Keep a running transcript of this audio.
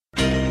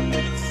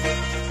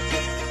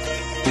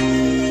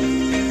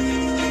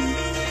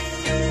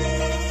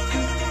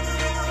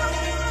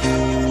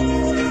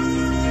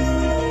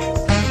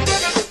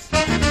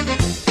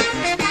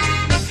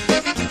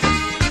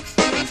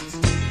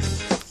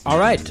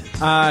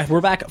right. We're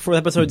back for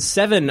episode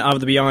 7 of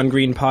the Beyond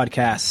Green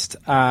podcast.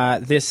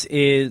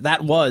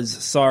 That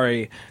was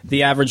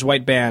the Average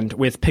White Band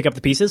with Pick Up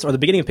the Pieces, or the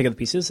beginning of Pick Up the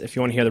Pieces. If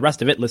you want to hear the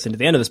rest of it, listen to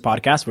the end of this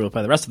podcast where we'll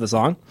play the rest of the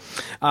song.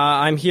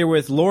 I'm here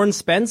with Lauren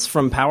Spence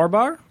from Power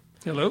Bar.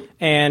 Hello.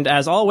 And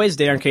as always,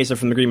 Darren Kaser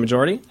from the Green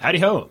Majority. Howdy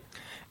ho.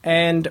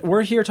 And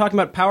we're here talking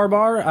about Power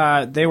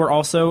Bar.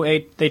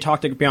 They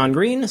talked at Beyond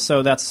Green,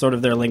 so that's sort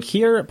of their link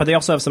here. But they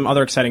also have some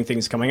other exciting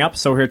things coming up,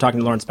 so we're here talking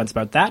to Lauren Spence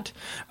about that.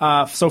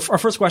 So our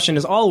first question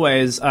is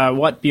always,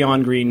 what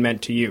Beyond Green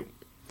meant to you,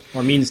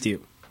 or means to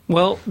you?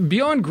 Well,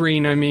 Beyond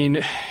Green, I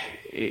mean,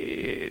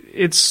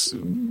 it's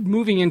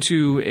moving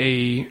into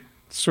a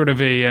sort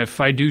of a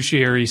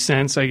fiduciary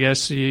sense, I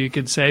guess you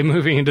could say,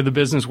 moving into the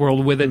business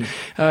world with it.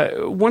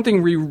 One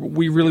thing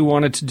we really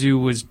wanted to do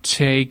was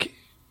take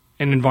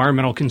an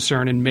environmental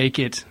concern and make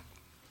it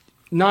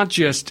not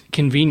just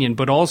convenient,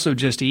 but also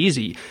just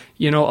easy.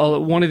 You know,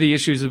 one of the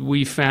issues that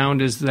we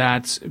found is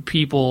that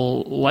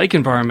people like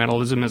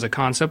environmentalism as a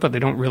concept, but they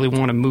don't really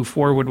want to move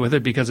forward with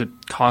it because it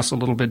costs a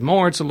little bit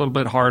more, it's a little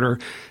bit harder.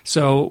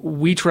 So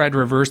we tried to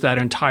reverse that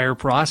entire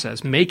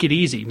process, make it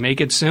easy,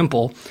 make it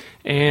simple.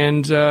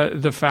 And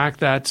the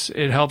fact that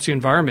it helps the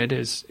environment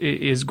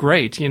is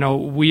great. You know,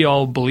 we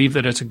all believe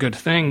that it's a good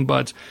thing,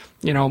 but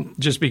you know,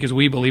 just because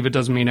we believe it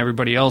doesn't mean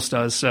everybody else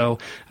does. So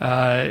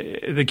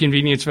the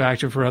convenience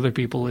factor for other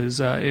people is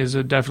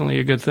definitely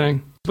a good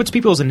thing. What's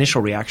people's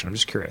initial reaction? I'm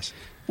just curious.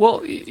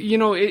 Well, you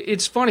know,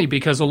 it's funny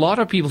because a lot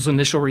of people's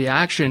initial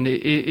reaction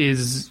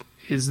is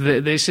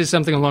that they say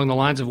something along the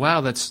lines of,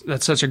 "Wow, that's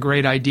such a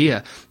great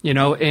idea," you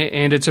know,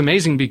 and it's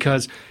amazing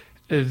because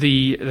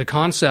the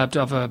concept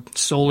of a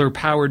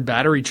solar-powered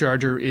battery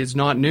charger is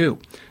not new.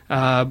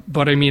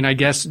 But I mean, I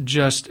guess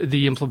just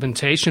the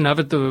implementation of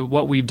it,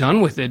 what we've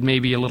done with it may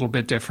be a little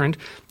bit different.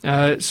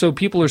 So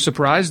people are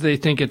surprised. They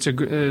think it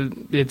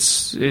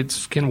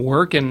can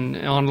work and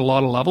on a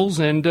lot of levels.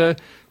 And,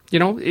 you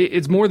know,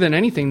 it's more than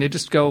anything. They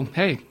just go,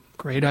 hey,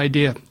 great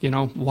idea. You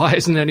know, why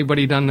hasn't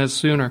anybody done this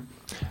sooner?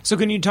 So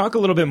can you talk a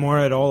little bit more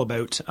at all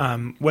about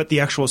what the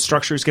actual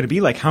structure is going to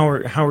be like?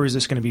 How is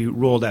this going to be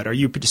rolled out? Are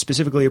you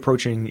specifically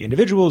approaching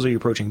individuals? Are you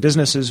approaching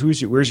businesses?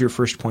 Where's your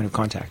first point of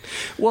contact?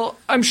 Well,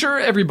 I'm sure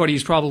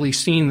everybody's probably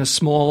seen the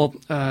small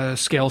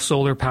scale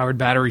solar powered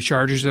battery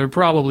chargers. They're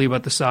probably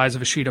about the size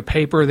of a sheet of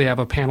paper. They have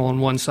a panel on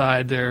one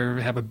side. They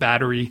have a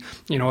battery,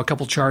 you know, a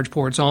couple charge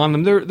ports on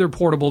them. They're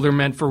portable. They're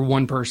meant for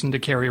one person to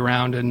carry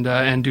around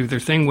and do their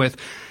thing with.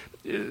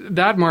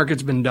 That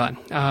market's been done.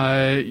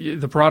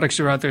 The products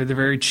are out there. They're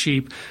very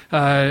cheap.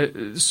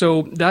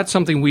 So that's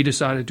something we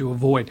decided to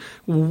avoid.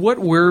 What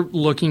we're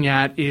looking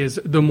at is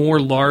the more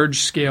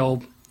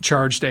large-scale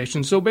charge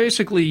stations. So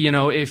basically, you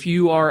know, if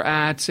you are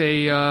at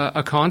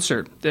a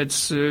concert,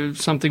 that's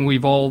something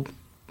we've all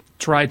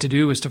tried to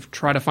do, is to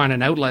try to find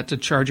an outlet to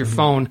charge your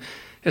phone.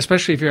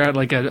 Especially if you're at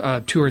like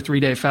a 2 or 3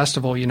 day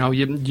festival, you know,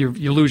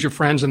 you lose your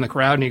friends in the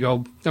crowd and you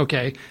go,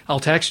 okay, I'll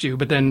text you.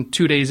 But then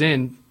 2 days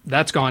in,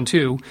 that's gone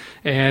too.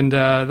 And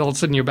all of a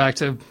sudden you're back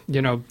to,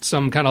 you know,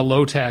 some kind of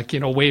low tech,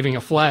 you know, waving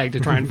a flag to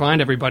try and find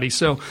everybody.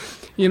 So,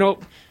 you know,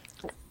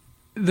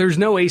 there's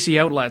no AC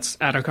outlets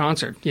at a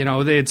concert. You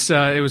know, it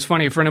was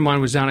funny. A friend of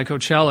mine was down at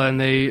Coachella, and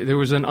there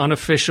was an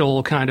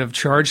unofficial kind of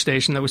charge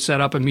station that was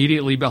set up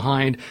immediately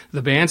behind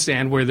the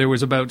bandstand, where there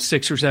was about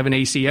 6 or 7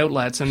 AC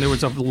outlets, and there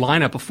was a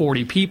lineup of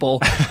 40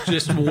 people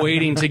just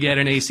waiting to get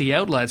an AC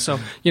outlet. So,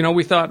 you know,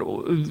 we thought,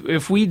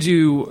 if we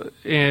do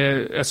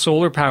a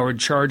solar powered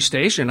charge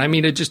station, I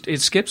mean,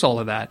 it skips all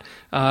of that.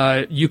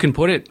 You can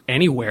put it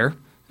anywhere.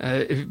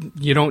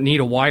 You don't need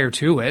a wire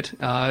to it.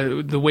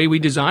 The way we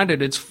designed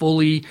it, it's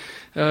fully,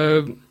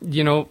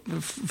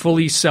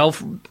 fully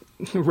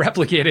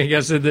self-replicating, I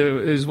guess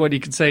is what you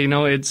could say. You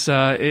know,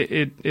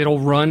 it'll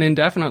run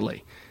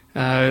indefinitely.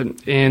 And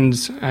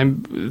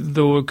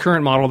the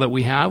current model that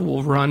we have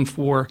will run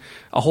for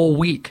a whole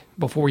week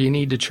before you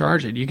need to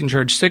charge it. You can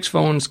charge 6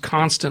 phones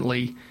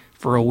constantly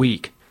for a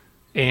week.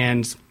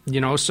 And, you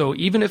know, so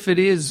even if it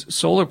is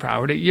solar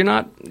powered,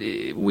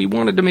 we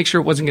wanted to make sure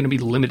it wasn't going to be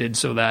limited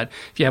so that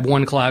if you have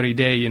one cloudy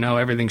day, you know,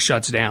 everything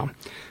shuts down.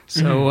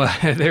 So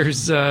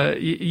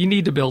you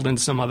need to build in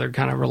some other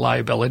kind of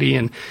reliability.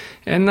 And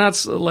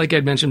that's, like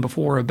I'd mentioned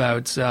before,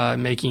 about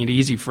making it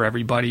easy for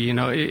everybody. You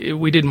know,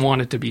 we didn't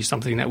want it to be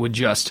something that would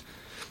just,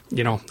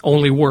 you know,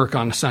 only work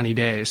on sunny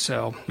days.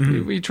 So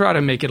we try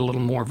to make it a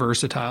little more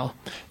versatile.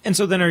 And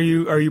so then are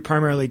you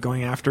primarily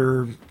going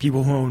after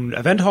people who own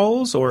event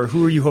halls, or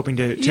who are you hoping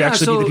to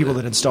actually be the people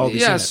that install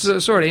these units? Yeah,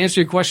 so to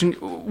answer your question,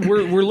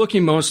 we're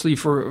looking mostly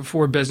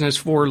for business,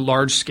 for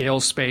large-scale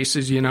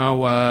spaces, you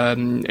know,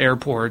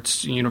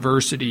 airports,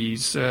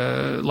 universities,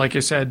 like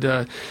I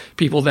said,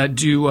 people that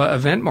do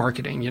event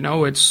marketing. You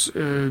know, it's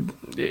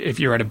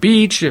if you're at a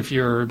beach, if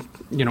you're,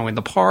 you know, in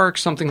the park,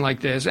 something like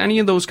this, any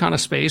of those kind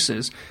of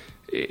spaces,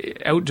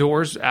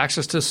 outdoors,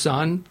 access to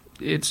sun,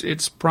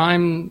 it's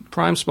prime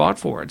spot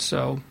for it.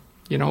 So,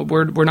 you know,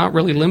 we're not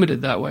really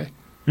limited that way.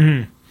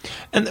 Mm-hmm.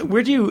 And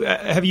where do you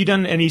have you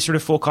done any sort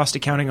of full cost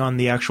accounting on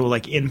the actual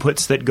like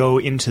inputs that go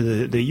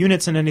into the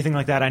units and anything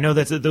like that? I know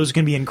that those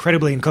can be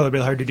incredibly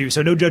hard to do,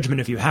 so no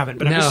judgment if you haven't.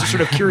 But I'm just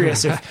sort of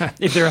curious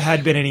if there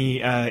had been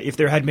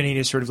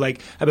any sort of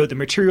like about the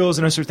materials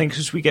and those sort of things,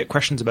 because we get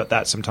questions about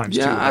that sometimes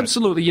too. Yeah,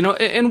 absolutely.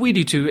 And we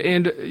do too.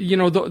 And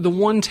the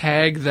one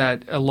tag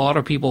that a lot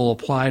of people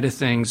apply to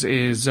things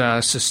is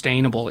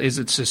sustainable. Is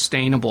it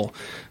sustainable?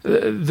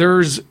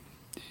 There's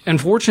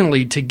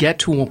unfortunately, to get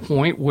to a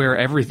point where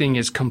everything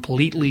is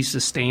completely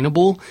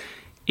sustainable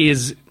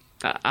is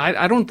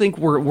I don't think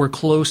we're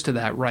close to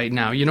that right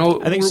now. I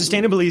think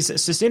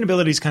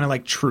sustainability is kind of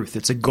like truth.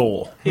 It's a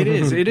goal. It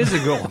is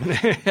a goal.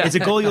 It's a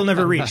goal you'll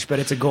never reach, but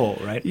it's a goal,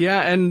 right?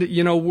 Yeah, and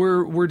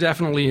we're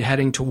definitely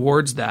heading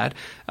towards that.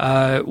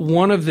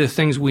 One of the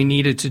things we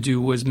needed to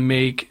do was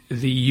make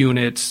the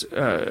units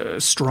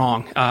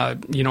strong.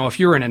 If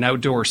you're in an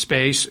outdoor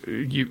space,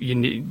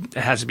 it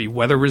has to be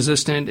weather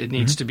resistant. It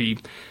needs to be,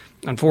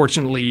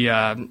 unfortunately,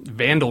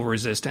 vandal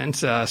resistant,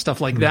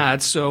 stuff like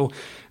that. So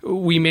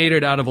we made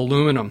it out of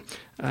aluminum.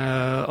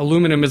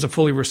 Aluminum is a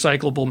fully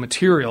recyclable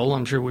material.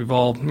 I'm sure we've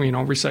all,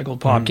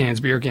 recycled pop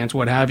cans, beer cans,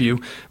 what have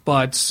you.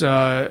 But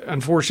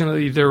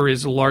unfortunately, there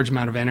is a large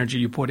amount of energy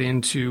you put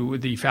into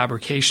the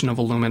fabrication of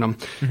aluminum.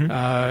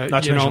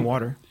 Not to mention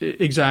water.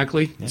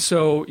 Exactly. Yeah.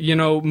 So,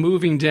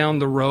 moving down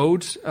the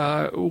road,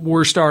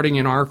 we're starting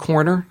in our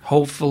corner.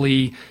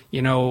 Hopefully,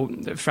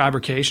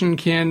 fabrication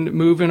can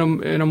move in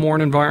a more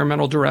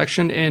environmental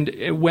direction.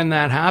 And when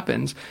that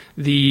happens,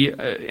 the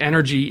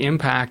energy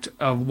impact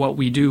of what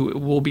we do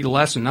will be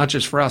lessened, not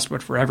just for us,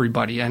 but for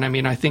everybody. And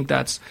I think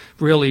that's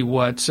really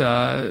what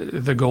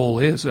the goal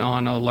is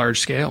on a large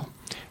scale.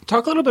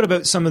 Talk a little bit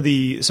about some of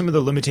the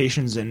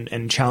limitations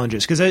and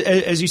challenges, because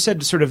as you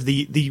said, sort of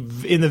the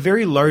in the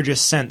very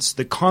largest sense,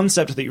 the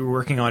concept that you're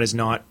working on is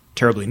not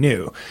terribly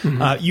new.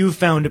 You've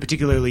found a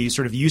particularly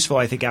sort of useful,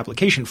 I think,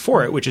 application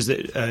for it, which is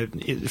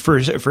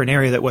for an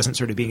area that wasn't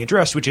sort of being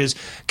addressed, which is,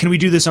 can we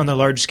do this on the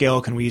large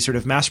scale? Can we sort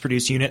of mass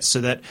produce units so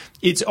that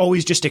it's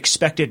always just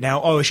expected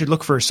now, I should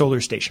look for a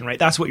solar station, right?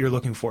 That's what you're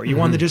looking for. You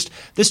want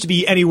this to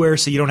be anywhere,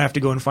 so you don't have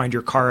to go and find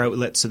your car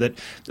outlet, so that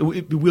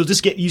we'll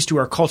just get used to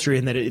our culture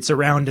in that it's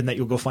around and that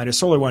you'll go find a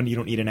solar one. You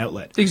don't need an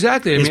outlet.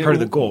 Exactly. It's part of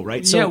the goal,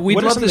 right? So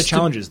what are some of the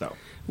challenges, though?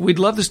 We'd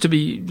love this to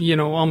be,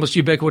 almost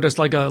ubiquitous,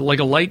 like a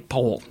light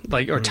pole,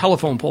 or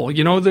telephone pole.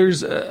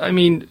 There's,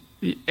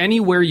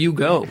 anywhere you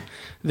go,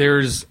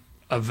 there's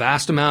a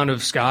vast amount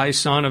of sky,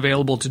 sun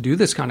available to do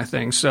this kind of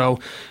thing. So,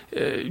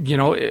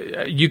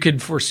 you could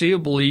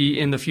foreseeably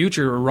in the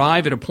future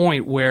arrive at a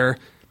point where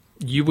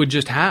you would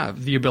just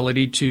have the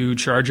ability to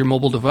charge your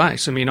mobile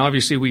device.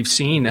 Obviously, we've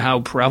seen how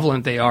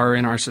prevalent they are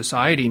in our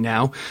society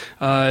now.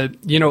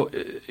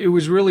 It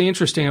was really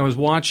interesting. I was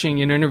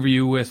watching an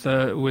interview with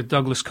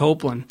Douglas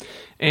Copeland,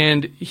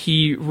 and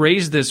he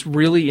raised this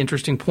really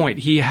interesting point.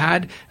 He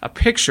had a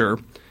picture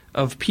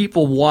of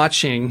people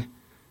watching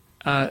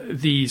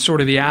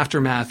the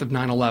aftermath of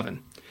 9/11,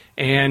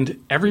 and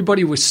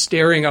everybody was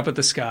staring up at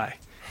the sky,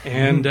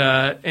 and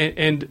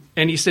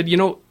he said,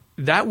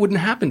 that wouldn't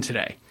happen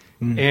today.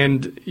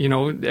 And,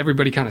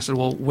 everybody kind of said,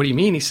 well, what do you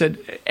mean? He said,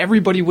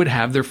 everybody would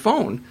have their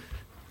phone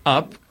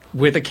up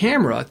with a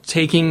camera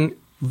taking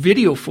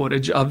video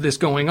footage of this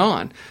going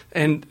on.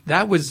 And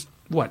that was,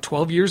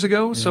 12 years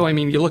ago? Yeah. So,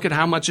 you look at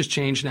how much has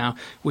changed now.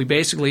 We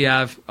basically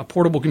have a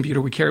portable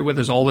computer we carry with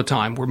us all the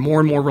time. We're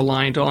more and more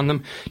reliant on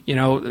them.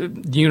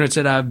 Units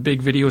that have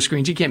big video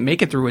screens, you can't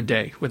make it through a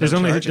day without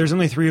charging. There's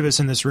only 3 of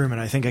us in this room,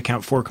 and I think I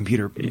count 4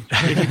 computer.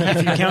 If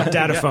you count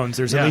data phones,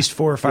 there's at least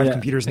 4 or 5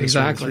 computers in this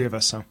room, 3 of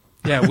us, so.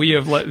 Yeah, we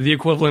have the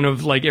equivalent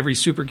of every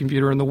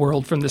supercomputer in the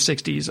world from the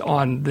 60s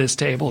on this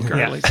table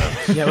currently.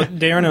 Yeah, so. Well,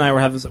 Darren and I were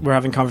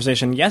having a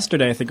conversation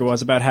yesterday, I think it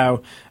was, about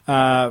how,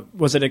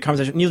 was it a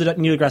conversation? Neil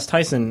deGrasse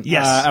Tyson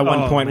at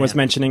one point was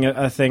mentioning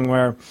a thing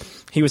where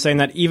he was saying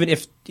that even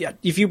if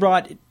you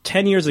brought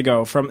 10 years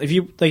ago if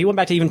you went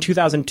back to even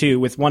 2002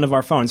 with one of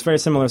our phones, very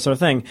similar sort of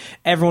thing,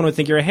 everyone would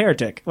think you're a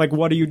heretic. Like,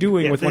 what are you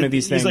doing with one of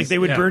these things? He's like, they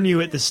would burn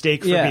you at the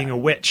stake for being a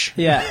witch.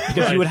 Yeah,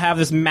 because you would have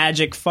this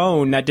magic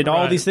phone that did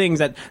all these things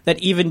that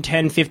even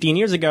 10, 15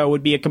 years ago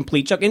would be a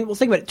complete joke. And well,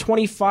 think about it,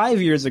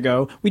 25 years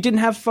ago, we didn't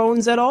have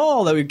phones at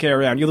all that we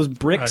carry around. Those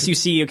bricks you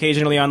see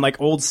occasionally on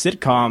old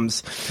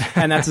sitcoms,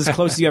 and that's as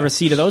close as you ever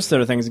see to those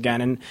sort of things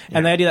again.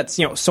 And the idea that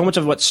so much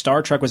of what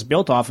Star Trek was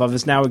built off of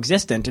is now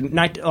existent. And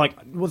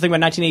we'll think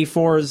about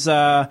 1984's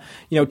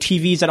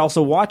TVs that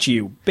also watch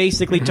you,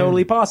 basically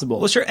totally possible.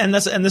 Well, sure, and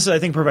this I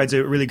think provides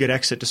a really good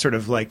exit to sort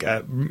of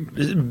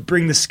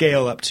bring the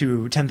scale up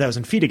to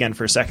 10,000 feet again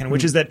for a second,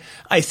 which is that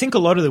I think a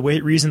lot of the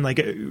reason,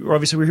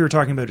 obviously we're here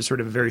talking about a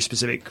sort of a very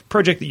specific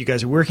project that you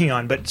guys are working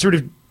on, but sort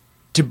of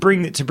to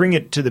bring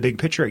it to the big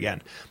picture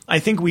again, I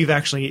think we've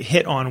actually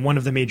hit on one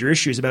of the major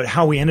issues about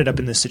how we ended up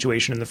in this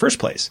situation in the first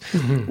place,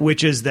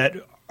 which is that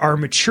our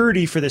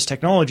maturity for this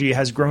technology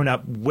has grown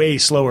up way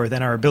slower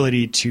than our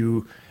ability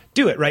to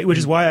do it, right? Which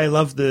is why I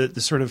love the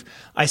sort of,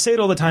 I say it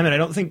all the time, and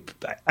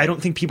I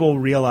don't think people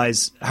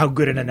realize how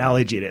good an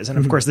analogy it is. And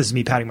of course, this is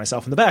me patting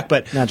myself on the back,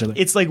 but Naturally.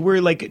 It's like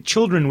we're like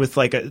children with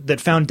like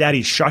that found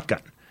daddy's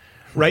shotgun.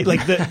 Right?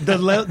 Like the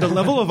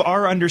level of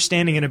our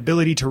understanding and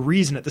ability to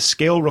reason at the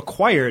scale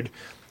required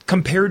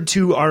compared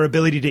to our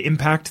ability to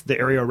impact the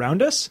area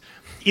around us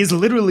is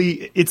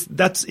literally it's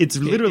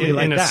literally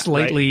like in a that,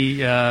 slightly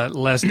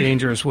less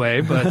dangerous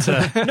way, but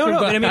no.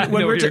 But I mean,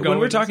 when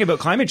we're talking about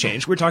climate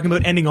change, we're talking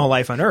about ending all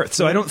life on Earth.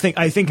 So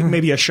I think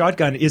maybe a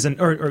shotgun isn't,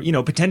 or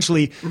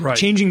potentially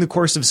changing the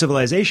course of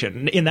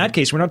civilization. In that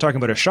case, we're not talking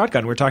about a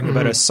shotgun. We're talking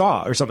about a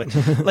saw or something.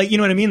 Like, you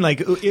know what I mean?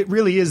 Like, it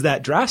really is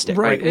that drastic.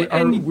 Right.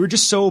 We're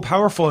just so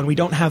powerful, and we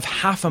don't have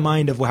half a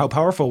mind of how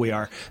powerful we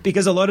are,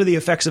 because a lot of the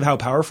effects of how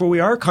powerful we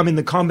are come in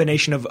the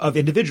combination of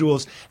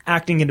individuals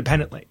acting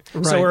independently.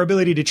 Right. So our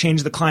ability to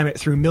change the climate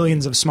through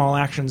millions of small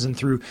actions and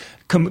through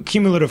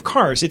cumulative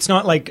cars. It's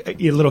not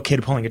like a little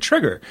kid pulling a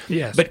trigger.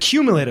 Yes. But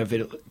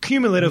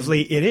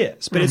cumulatively it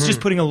is. But it's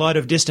just putting a lot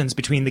of distance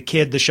between the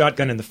kid, the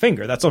shotgun, and the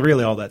finger. That's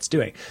really all that's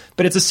doing.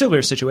 But it's a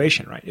similar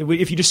situation, right?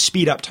 If you just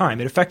speed up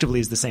time, it effectively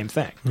is the same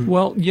thing.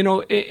 Well,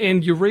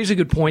 and you raise a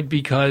good point,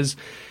 because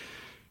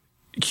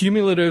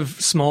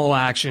cumulative small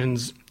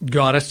actions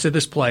got us to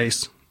this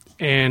place.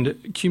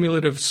 And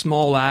cumulative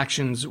small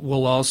actions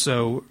will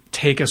also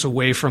take us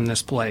away from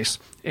this place.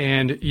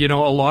 And, a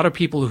lot of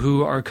people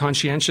who are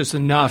conscientious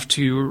enough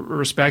to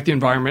respect the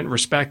environment,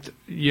 respect,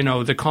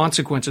 the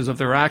consequences of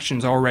their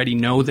actions already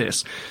know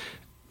this.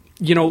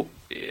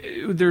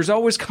 There's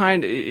always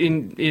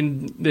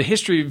in the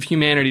history of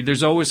humanity,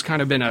 there's always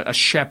kind of been a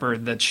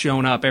shepherd that's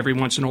shown up every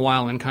once in a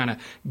while and kind of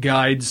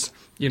guides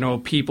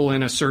people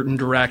in a certain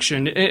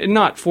direction,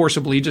 not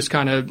forcibly, just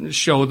kind of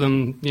show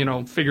them,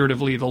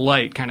 figuratively the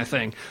light kind of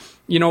thing.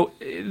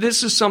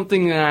 This is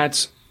something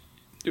that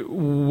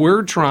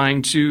we're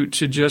trying to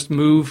just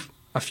move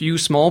a few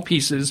small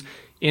pieces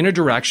in a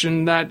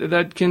direction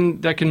that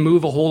can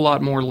move a whole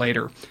lot more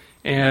later.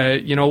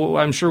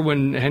 I'm sure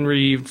when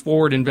Henry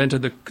Ford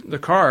invented the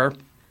car,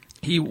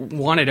 he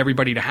wanted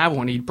everybody to have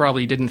one. He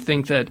probably didn't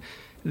think that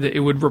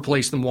it would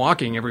replace them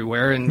walking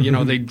everywhere, and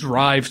they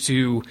drive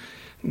to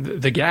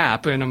the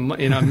Gap in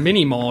a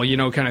mini mall,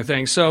 kind of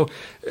thing. So,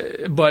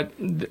 but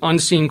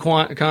unseen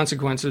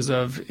consequences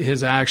of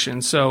his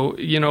actions. So,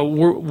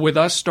 with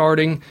us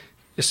starting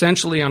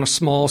essentially on a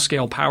small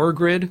scale power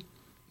grid,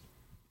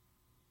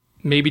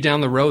 maybe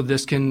down the road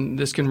this can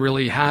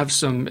really have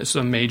some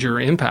major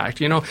impact.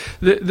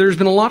 There's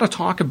been a lot of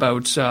talk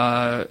about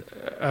the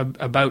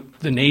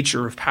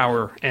nature of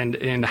power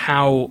and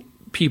how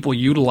people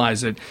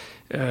utilize it.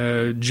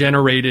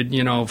 Generated,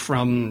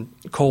 from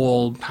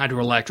coal,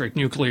 hydroelectric,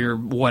 nuclear,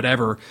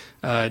 whatever,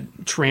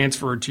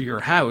 transferred to your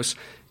house.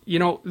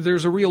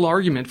 There's a real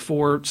argument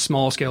for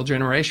small-scale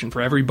generation,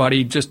 for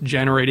everybody just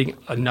generating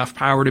enough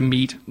power to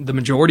meet the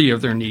majority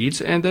of their needs,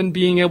 and then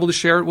being able to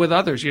share it with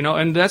others.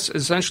 And that's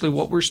essentially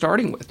what we're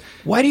starting with.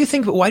 Why do you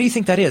think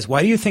that is?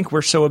 Why do you think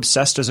we're so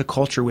obsessed as a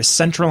culture with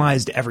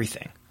centralized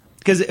everything?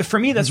 Because for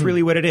me, that's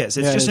really what it is.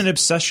 It's just an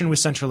obsession with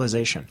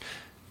centralization.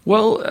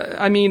 Well,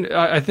 I mean,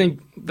 I think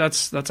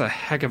that's a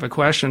heck of a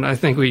question. I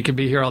think we could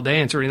be here all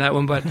day answering that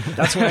one, but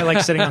that's why I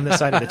like sitting on this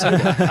side of the table.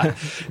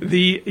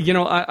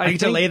 I think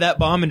to lay that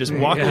bomb and just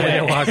walk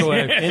away. Walk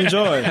away.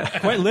 Enjoy.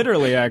 Quite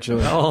literally,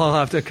 actually. I'll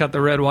have to cut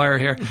the red wire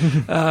here.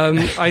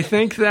 I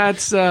think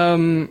that's it's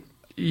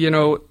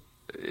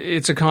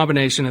a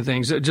combination of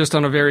things. Just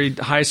on a very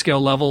high scale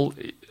level,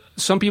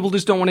 some people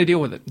just don't want to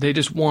deal with it. They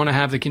just want to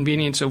have the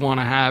convenience. They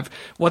want to have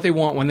what they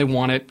want when they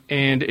want it.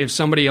 And if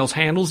somebody else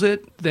handles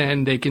it,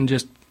 then they can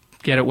just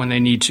get it when they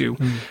need to.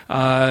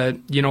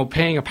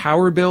 Paying a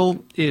power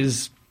bill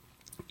is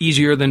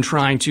easier than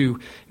trying to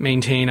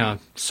maintain a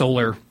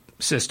solar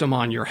system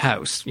on your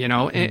house,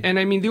 and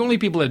I mean, the only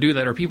people that do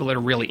that are people that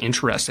are really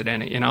interested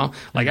in it,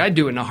 like I'd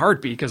do it in a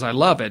heartbeat because I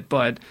love it,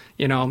 but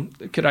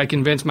could I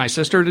convince my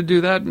sister to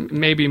do that?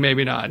 Maybe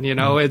not.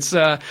 It's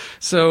the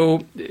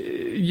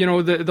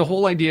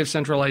whole idea of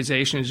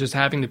centralization is just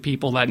having the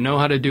people that know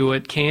how to do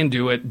it, can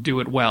do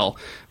it well.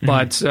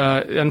 But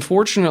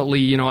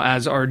unfortunately,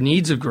 as our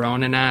needs have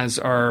grown and as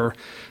our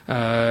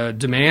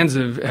demands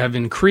have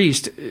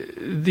increased,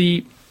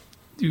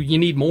 you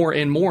need more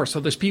and more. So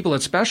there's people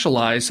that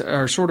specialize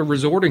are sort of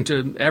resorting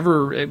to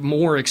ever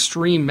more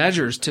extreme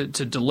measures to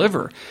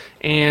deliver.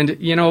 And,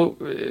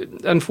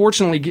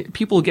 unfortunately,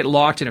 people get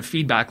locked in a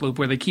feedback loop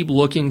where they keep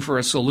looking for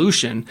a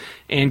solution.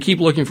 And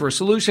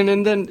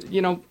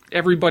then,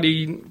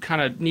 everybody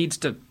kind of needs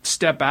to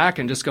step back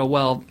and just go,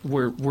 well,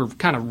 we're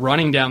kind of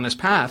running down this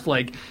path.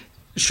 Like,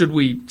 should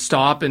we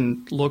stop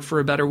and look for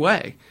a better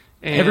way?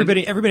 And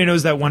Everybody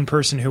knows that one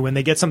person who, when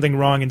they get something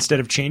wrong, instead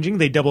of changing,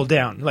 they double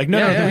down. Like,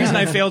 the reason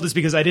I failed is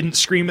because I didn't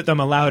scream at them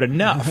aloud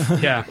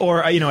enough. Yeah.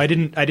 Or I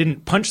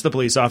didn't punch the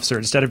police officer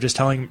instead of just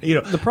telling.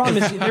 The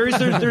problem is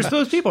there's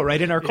those people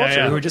right in our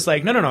culture who are just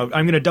like, no,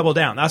 I'm going to double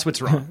down. That's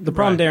what's wrong. The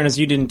problem, Darren, is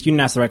you didn't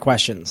ask the right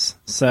questions.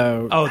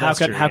 So how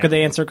could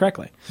they answer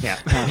correctly? Yeah.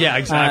 Yeah,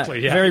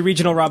 exactly. Very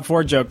regional Rob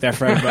Ford joke there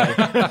for everybody.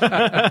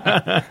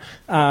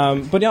 But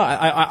I'm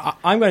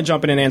going to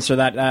jump in and answer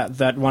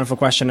that wonderful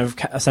question of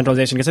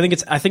centralization,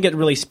 because I think it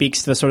really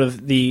speaks to the sort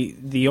of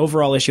the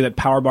overall issue that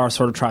PowerBar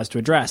sort of tries to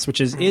address,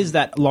 which is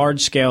that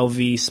large scale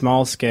v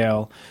small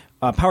scale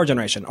power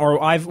generation. Or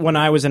when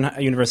I was in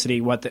university,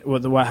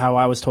 how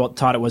I was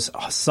taught it was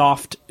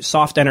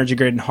soft energy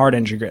grid and hard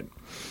energy grid.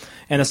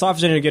 And the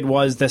soft energy grid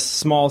was this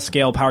small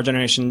scale power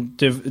generation,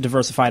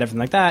 diversified, everything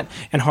like that,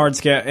 and hard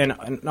scale,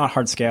 and not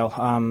hard scale,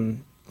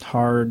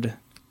 hard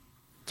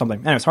something.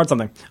 Anyways, hard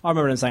something. I'll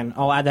remember what I'm saying.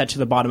 I'll add that to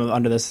the bottom of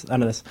under this.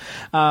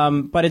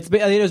 But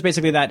it was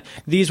basically that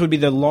these would be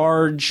the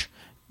large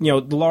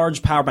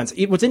power plants.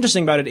 What's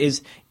interesting about it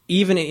is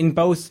even in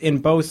both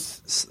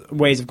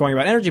ways of going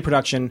about energy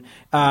production,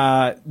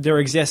 there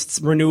exists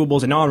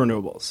renewables and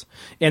non-renewables.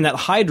 And that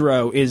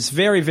hydro is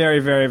very, very,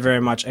 very,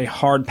 very much a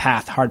hard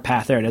path.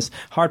 There it is.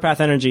 Hard path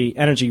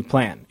energy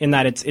plan. In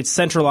that it's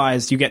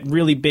centralized. You get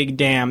really big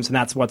dams, and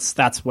that's what's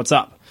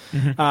up.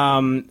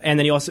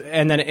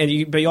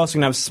 Mm-hmm. But you also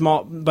can have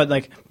small,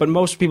 but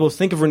most people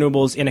think of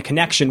renewables in a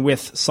connection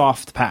with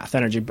soft path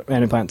energy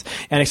plants,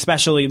 and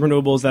especially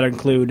renewables that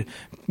include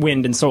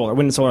wind and solar.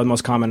 Wind and solar are the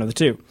most common of the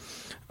two.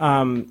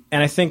 And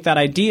I think that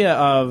idea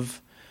of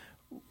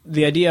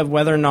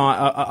whether or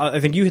not I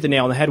think you hit the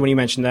nail on the head when you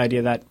mentioned the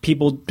idea that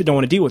people don't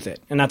want to deal with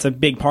it, and that's a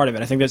big part of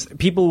it. I think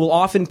people will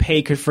often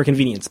pay for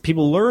convenience.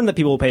 People learn that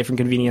people will pay for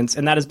convenience,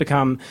 and that has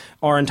become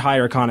our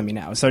entire economy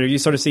now. So you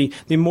sort of see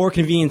the more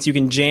convenience you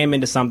can jam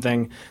into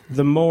something,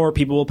 the more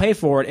people will pay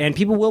for it, and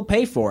people will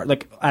pay for it.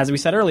 Like as we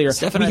said earlier,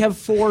 we have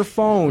 4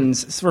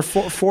 phones for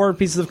four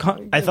pieces of.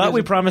 I thought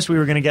we promised we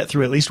were going to get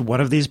through at least one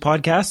of these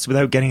podcasts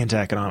without getting into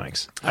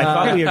economics. I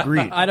thought we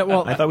agreed. I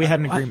thought we had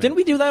an agreement. Didn't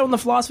we do that on the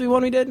philosophy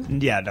one we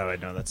did? Yeah.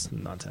 No, that's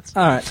nonsense.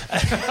 All right,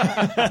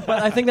 but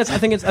I think it's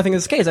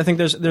the case. I think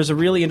there's a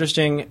really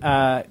interesting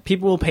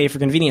people will pay for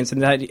convenience,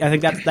 and I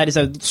think that is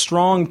a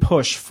strong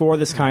push for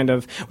this kind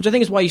of, which I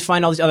think is why you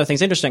find all these other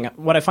things interesting.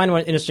 What I find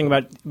interesting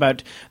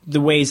about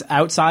the ways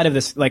outside of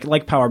this, like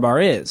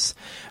PowerBar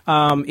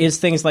is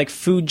things like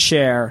food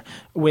share,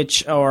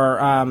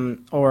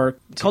 or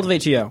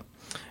Cultivate.to.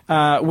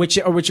 Which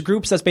are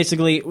groups that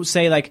basically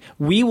say like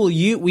we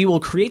will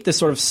create this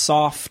sort of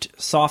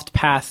soft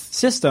path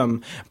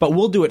system, but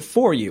we'll do it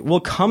for you. We'll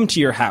come to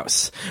your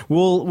house.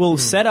 We'll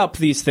set up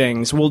these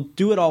things. We'll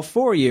do it all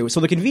for you.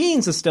 So the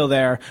convenience is still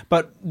there,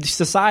 but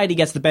society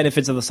gets the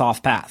benefits of the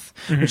soft path,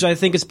 which I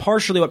think is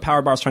partially what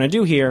PowerBar is trying to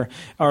do here,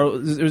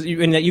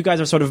 in that you guys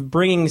are sort of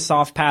bringing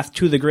soft path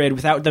to the grid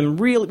without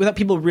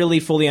people really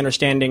fully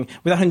understanding.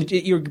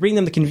 You're bringing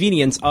them the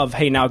convenience of,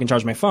 hey, now I can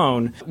charge my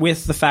phone,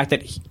 with the fact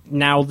that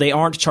now they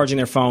aren't charging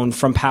their phone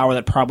from power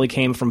that probably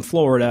came from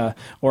Florida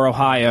or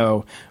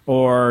Ohio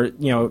or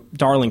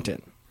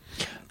Darlington.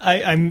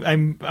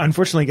 I'm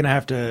unfortunately going to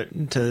have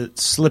to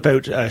slip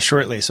out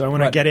shortly, so I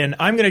want to get in.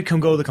 I'm going to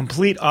go the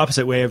complete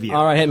opposite way of you.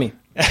 All right, hit me.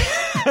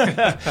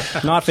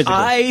 Not physically.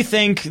 I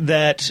think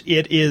that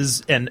it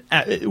is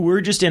we're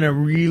just in a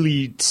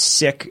really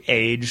sick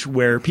age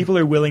where people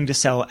are willing to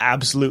sell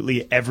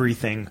absolutely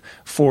everything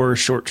for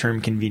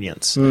short-term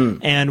convenience.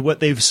 And what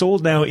they've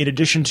sold now, in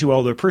addition to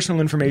all their personal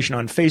information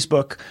on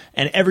Facebook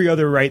and every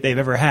other right they've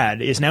ever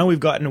had, is now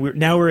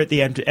we're at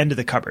the end of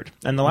the cupboard.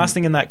 And the last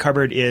thing in that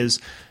cupboard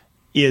is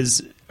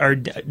our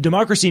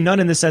democracy, not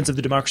in the sense of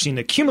the democracy in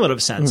the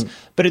cumulative sense,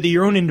 but at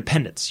your own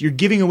independence. You're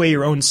giving away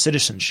your own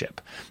citizenship,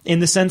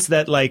 in the sense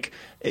that, like,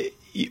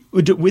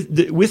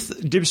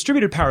 with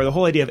distributed power, the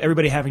whole idea of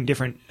everybody having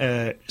different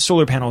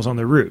solar panels on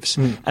their roofs,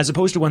 as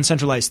opposed to one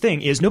centralized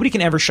thing, is nobody can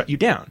ever shut you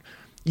down.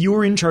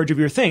 You're in charge of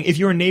your thing. If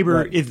your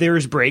neighbor, if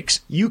there's breaks,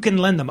 you can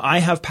lend them. I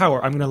have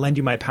power. I'm going to lend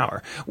you my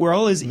power. We're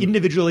all as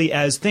individually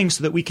as things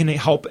so that we can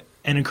help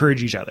and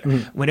encourage each other.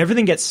 When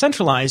everything gets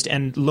centralized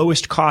and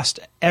lowest cost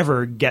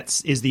ever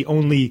is the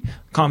only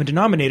common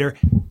denominator,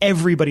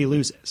 everybody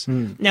loses.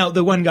 Now,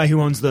 the one guy who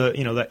owns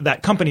that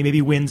company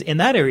maybe wins in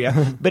that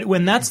area, but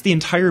when that's the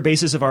entire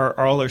basis of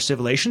all our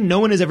civilization, no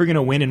one is ever going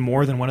to win in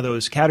more than one of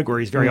those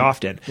categories very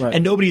often,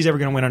 and nobody's ever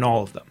going to win on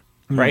all of them.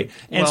 Right,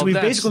 and so we've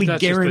basically that's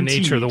guaranteed just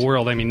the nature of the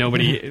world. I mean,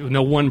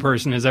 no one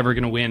person is ever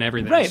going to win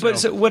everything. Right, so. But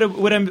so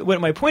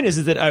what my point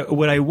is that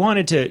what I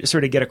wanted to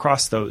sort of get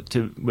across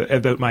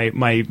about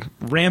my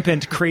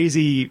rampant,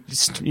 crazy,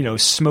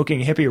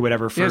 smoking hippie or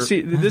whatever. This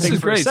is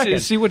great.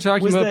 See what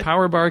talking about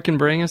PowerBar can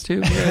bring us to.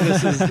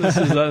 This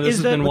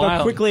has been wild.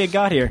 How quickly it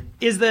got here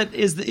is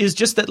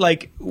just that,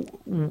 like,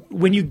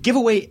 when you give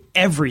away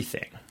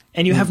everything.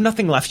 and you have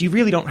nothing left, you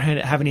really don't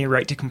have any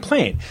right to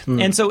complain.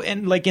 And so,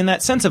 and like in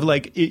that sense of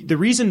like the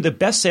reason, the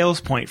best sales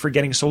point for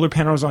getting solar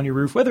panels on your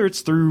roof, whether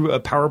it's through a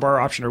power bar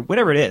option or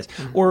whatever it is,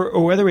 or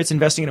whether it's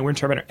investing in a wind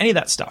turbine or any of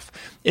that stuff,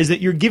 is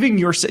that you're giving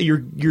your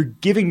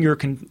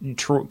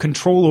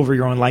control over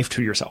your own life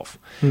to yourself,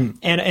 and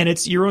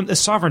it's your own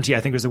sovereignty.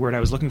 I think was the word I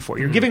was looking for.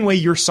 You're giving away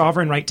your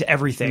sovereign right to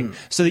everything,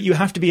 so that you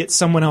have to be at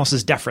someone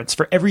else's deference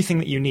for everything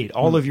that you need,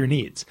 all of your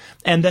needs,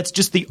 and that's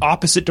just the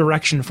opposite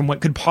direction from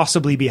what could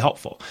possibly be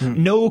helpful.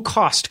 No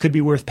cost could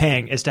be worth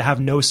paying is to have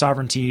no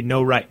sovereignty,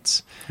 no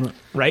rights,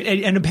 right?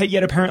 And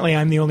yet apparently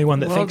I'm the only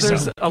one that thinks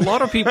so. A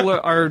lot of people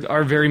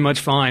are very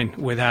much fine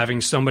with having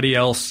somebody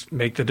else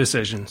make the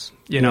decisions.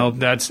 You know,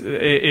 that's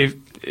if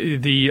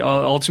the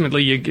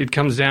ultimately it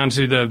comes down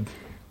to the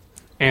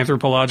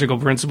anthropological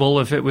principle.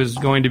 If it was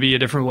going to be a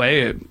different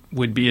way, it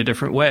would be a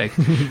different way.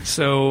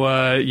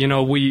 So, you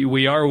know,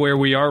 we are where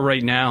we are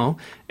right now.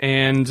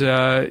 And,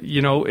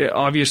 you know,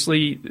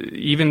 obviously,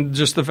 even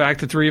just the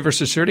fact that three of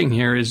us are sitting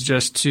here is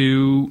just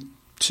to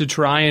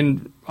try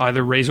and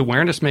either raise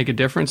awareness, make a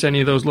difference, any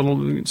of those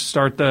little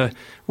start the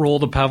roll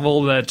the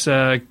pebble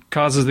that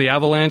causes the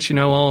avalanche, you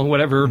know, all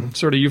whatever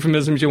sort of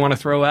euphemisms you want to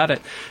throw at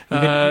it.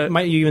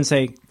 Might you even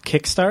say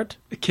kickstart?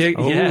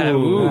 Yeah.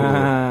 Ooh.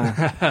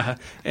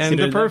 And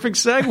the perfect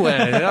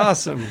segue.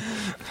 Awesome.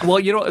 Well,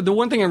 you know, the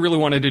one thing I really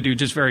wanted to do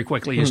just very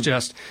quickly is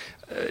just,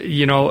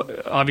 you know,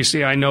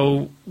 obviously I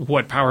know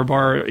what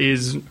PowerBar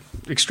is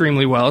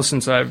extremely well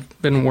since I've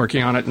been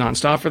working on it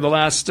nonstop for the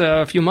last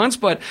few months.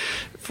 But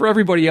for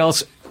everybody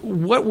else,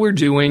 what we're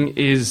doing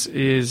is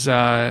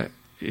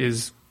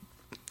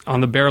on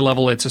the bare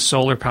level, it's a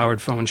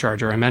solar-powered phone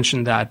charger. I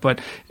mentioned that, but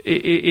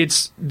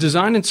it's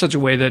designed in such a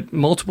way that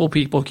multiple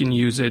people can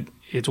use it.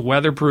 It's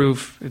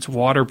weatherproof. It's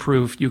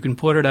waterproof. You can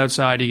put it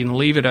outside. You can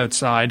leave it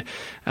outside.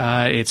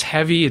 It's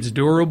heavy. It's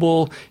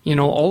durable. You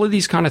know, all of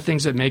these kind of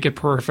things that make it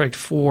perfect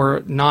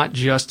for not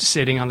just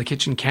sitting on the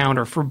kitchen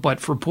counter,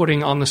 but for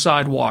putting on the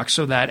sidewalk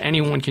so that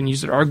anyone can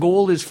use it. Our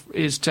goal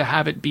is to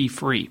have it be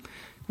free.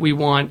 We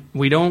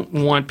don't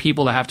want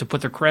people to have to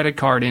put their credit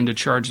card in to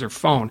charge their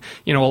phone.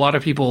 You know, a lot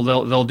of people,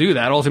 they'll do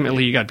that.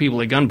 Ultimately, you got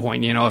people at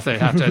gunpoint, you know, if they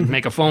have to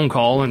make a phone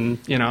call and,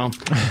 you know,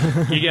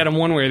 you get them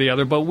one way or the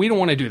other. But we don't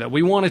want to do that.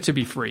 We want it to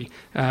be free.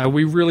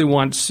 We really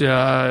want, you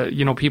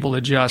know, people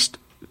to just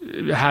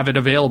have it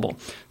available.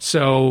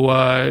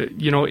 So,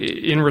 you know,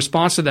 in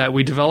response to that,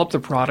 we developed the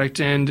product,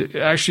 and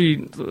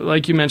actually,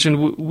 like you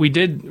mentioned, we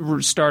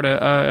did start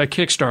a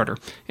Kickstarter,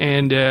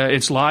 and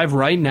it's live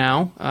right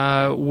now.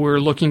 We're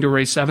looking to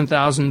raise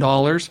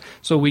 $7,000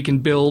 so we can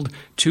build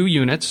 2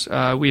 units.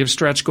 We have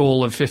stretch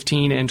goal of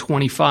 15 and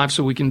 25,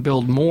 so we can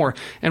build more.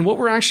 And what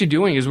we're actually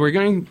doing is we're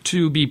going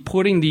to be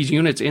putting these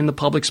units in the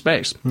public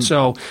space.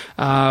 So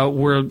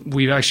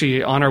we've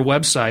actually, on our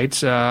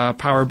website,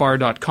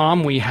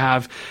 powerbar.com, we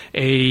have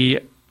a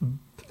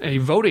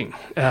voting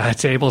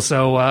table.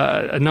 So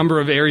a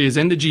number of areas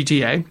in the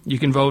GTA, you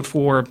can vote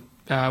for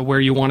where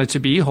you want it to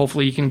be.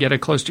 Hopefully you can get it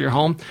close to your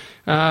home.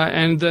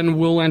 And then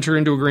we'll enter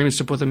into agreements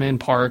to put them in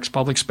parks,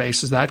 public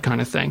spaces, that kind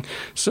of thing.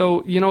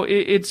 So, you know,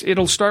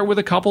 it'll start with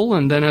a couple,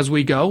 and then as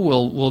we go,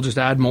 we'll just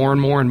add more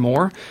and more and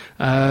more.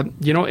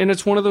 You know, and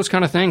it's one of those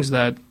kind of things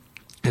that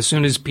as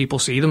soon as people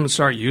see them and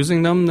start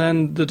using them,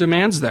 then the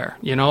demand's there.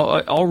 You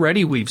know,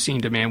 already we've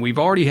seen demand. We've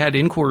already had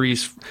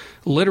inquiries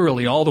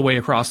literally all the way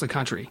across the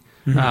country.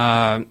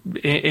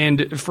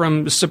 And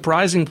from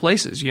surprising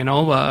places, you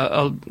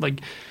know, like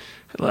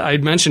I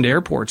mentioned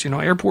airports. You know,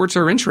 airports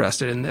are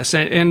interested in this,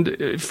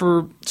 and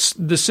for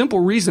the simple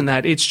reason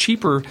that it's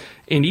cheaper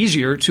and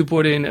easier to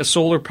put in a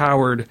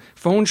solar-powered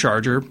phone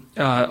charger.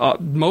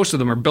 Most of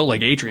them are built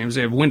like atriums;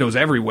 they have windows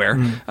everywhere.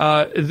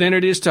 Than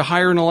it is to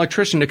hire an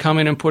electrician to come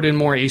in and put in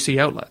more AC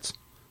outlets.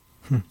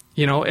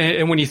 You know,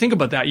 and when you think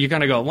about that, you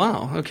kind of go,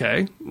 wow,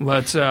 okay.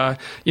 But,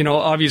 you know,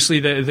 obviously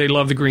they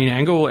love the green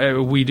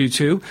angle. We do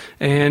too.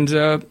 And,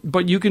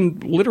 but you can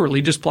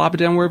literally just plop it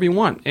down wherever you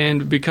want.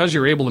 And because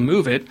you're able to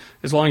move it,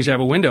 as long as you have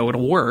a window,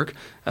 it'll work.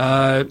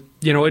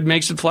 You know, it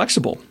makes it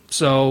flexible.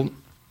 So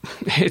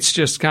it's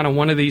just kind of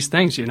one of these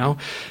things, you know.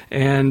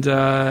 And,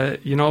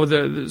 you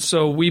know,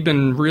 so we've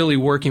been really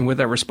working with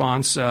that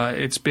response.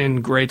 It's been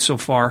great so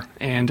far,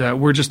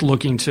 and we're just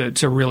looking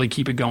to really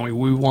keep it going.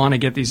 We want to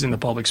get these in the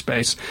public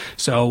space.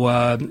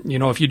 So, you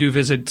know, if you do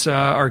visit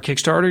our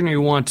Kickstarter and you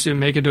want to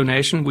make a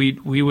donation,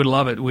 we would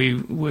love it.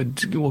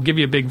 We'll give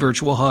you a big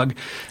virtual hug.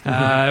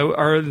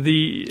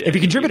 If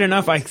you contribute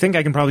enough, I think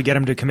I can probably get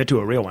them to commit to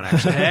a real one,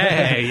 actually.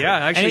 Hey, yeah,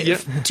 actually.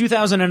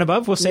 2,000 and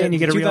above, we'll say, and you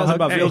get a real hug.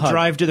 Above, real hug.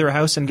 Drive to their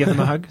house and give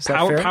them a hug. Is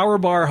that fair?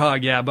 PowerBar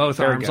hug, yeah, both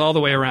Very arms, good. all the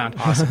way around.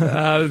 Awesome.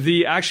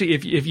 Actually,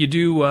 if you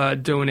do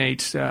donate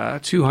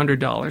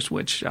 $200,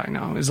 which I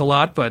know is a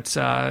lot, but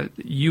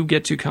you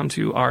get to come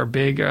to our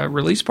big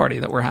release party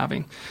that we're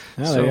having.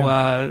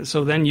 Oh,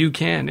 so then you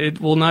can. It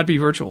will not be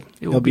virtual.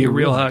 It will be a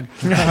real hug.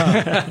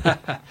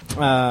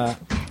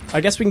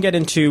 I guess we can get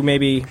into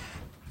maybe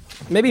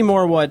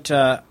more what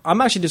I'm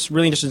actually just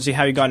really interested to see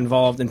how you got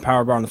involved in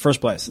PowerBar in the first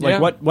place. Like, Yeah.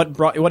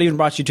 what even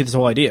brought you to this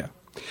whole idea?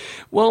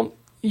 Well,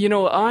 you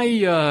know,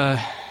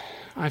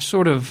 I've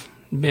sort of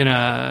been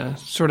a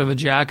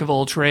jack of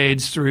all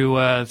trades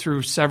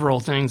through several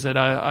things that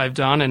I've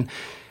done, and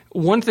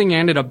one thing I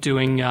ended up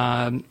doing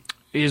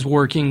is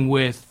working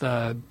with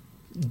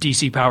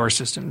DC power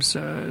systems.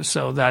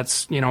 So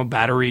that's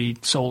battery,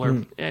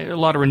 solar, a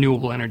lot of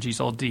renewable energies,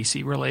 all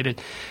DC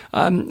related.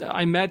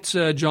 I met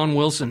John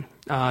Wilson.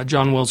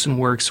 John Wilson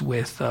works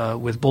with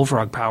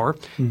Bullfrog Power,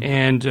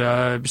 and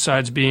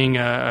besides being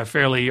a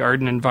fairly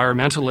ardent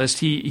environmentalist,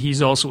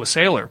 he's also a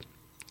sailor.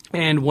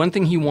 And one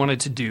thing he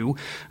wanted to do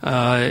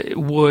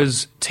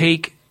was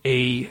take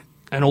an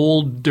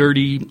old,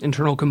 dirty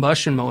internal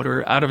combustion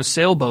motor out of a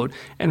sailboat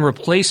and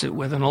replace it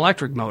with an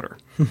electric motor.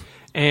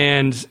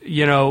 And,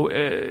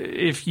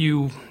 if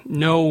you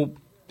know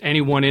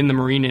anyone in the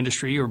marine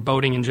industry or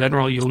boating in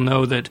general, you'll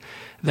know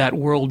that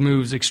world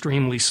moves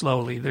extremely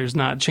slowly.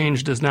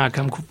 Change does not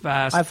come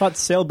fast. I thought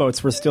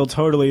sailboats were still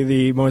totally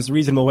the most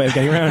reasonable way of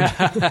getting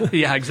around.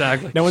 Yeah,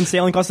 exactly. No one's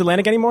sailing across the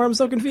Atlantic anymore? I'm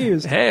so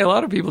confused. Hey, a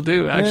lot of people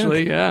do,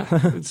 actually. Yeah.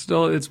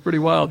 It's pretty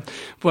wild.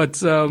 But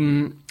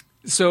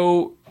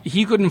so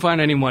he couldn't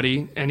find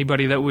anybody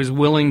that was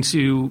willing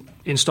to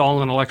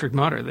install an electric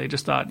motor. They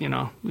just thought,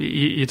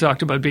 you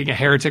talked about being a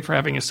heretic for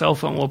having a cell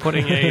phone. Well,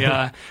 putting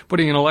an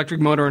electric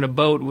motor in a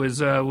boat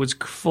was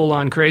full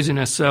on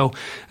craziness. So,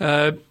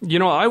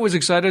 I was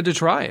excited to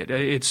try it.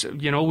 It's,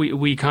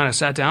 we kind of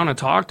sat down and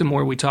talked. The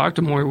more we talked,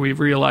 the more we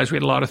realized we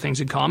had a lot of things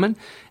in common.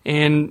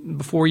 And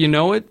before you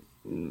know it,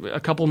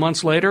 a couple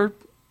months later,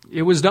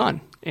 it was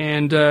done.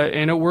 And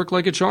it worked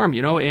like a charm,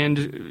 and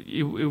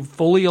it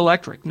fully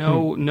electric.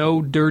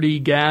 No dirty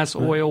gas,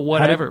 oil,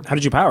 whatever. How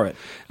did you power it?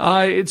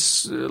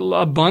 It's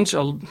a bunch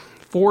of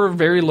 4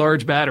 very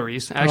large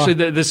batteries.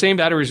 Actually, the same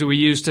batteries that we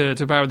used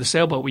to power the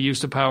sailboat, we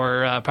used to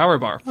power Power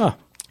Bar. Oh.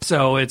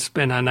 So it's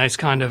been a nice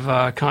kind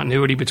of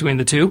continuity between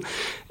the two.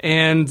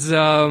 And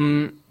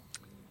so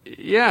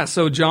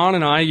John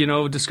and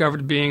I,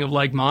 discovered being of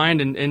like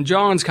mind, and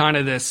John's kind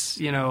of this,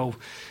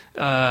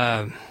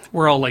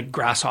 we're all like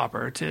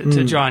grasshopper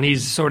to John.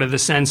 He's sort of the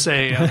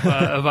sensei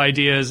of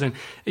ideas, and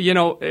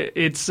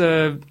it's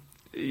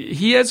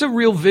he has a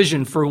real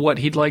vision for what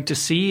he'd like to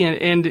see,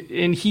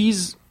 and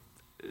he's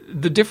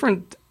the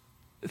different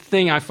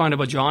thing I find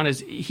about John is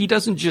he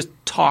doesn't just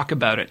talk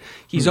about it.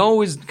 He's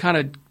always kind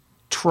of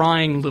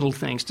trying little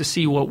things to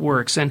see what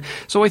works, and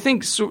so I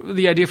think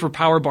the idea for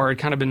Power Bar had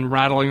kind of been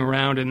rattling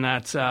around in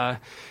that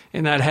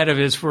head of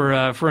his for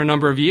a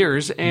number of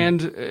years,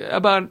 and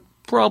about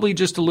probably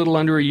just a little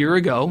under a year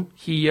ago,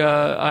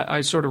 I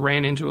sort of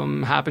ran into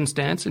him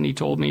happenstance, and he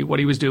told me what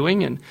he was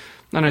doing, and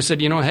I said,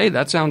 hey,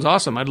 that sounds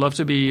awesome. I'd love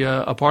to be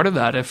a part of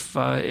that if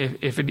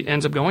it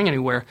ends up going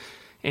anywhere.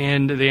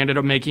 And they ended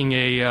up making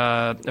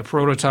a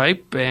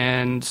prototype,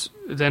 and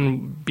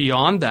then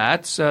beyond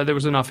that, there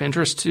was enough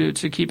interest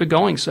to keep it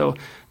going. So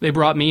they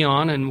brought me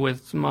on, and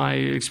with my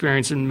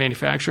experience in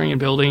manufacturing and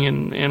building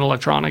and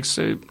electronics,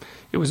 it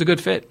was a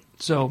good fit.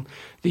 So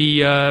we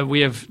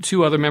have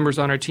 2 other members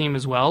on our team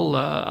as well,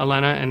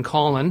 Elena and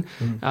Colin.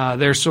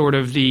 They're sort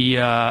of the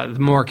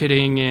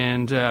marketing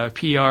and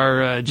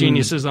PR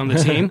geniuses on the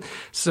team.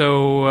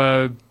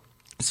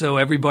 So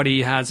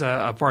everybody has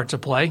a part to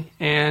play,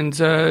 and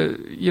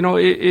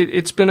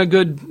it's been a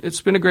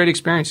great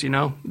experience. I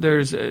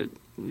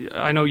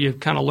know you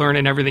kind of learn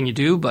in everything you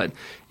do, but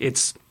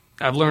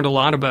I've learned a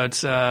lot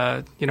about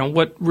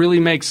what really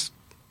makes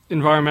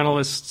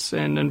environmentalists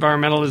and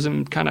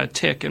environmentalism kind of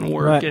tick and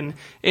work, right. and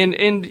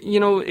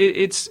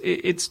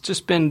it's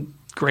just been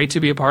great to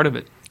be a part of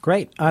it.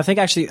 Great. I think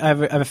actually I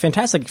have a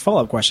fantastic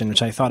follow-up question,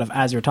 which I thought of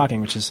as you were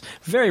talking, which is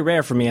very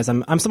rare for me, as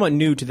I'm somewhat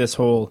new to this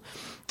whole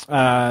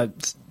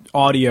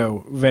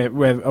audio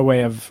a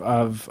way of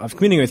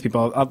communicating with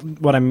people.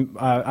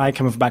 I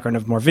come from a background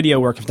of more video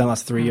work. I've done the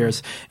last 3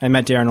 years, and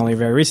met Darren only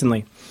very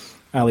recently.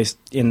 At least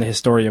in the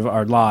history of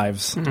our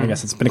lives. I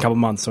guess it's been a couple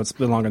months, so it's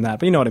been longer than that,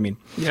 but you know what I mean.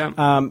 Yeah.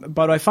 But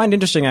what I find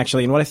interesting,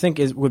 actually, and what I think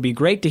would be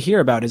great to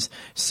hear about is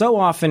so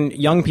often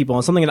young people,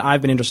 and something that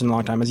I've been interested in a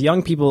long time, is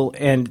young people,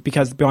 and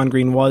because Beyond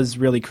Green was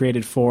really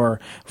created for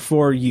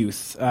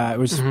youth. It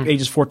was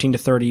ages 14 to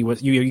 30.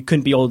 You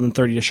couldn't be older than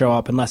 30 to show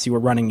up unless you were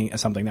running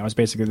something. That was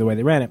basically the way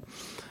they ran it.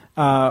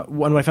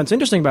 What I found so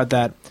interesting about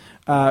that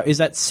is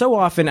that so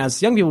often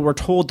as young people we're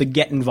told to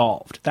get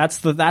involved. That's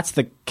the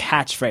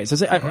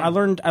catchphrase.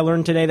 I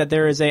learned today that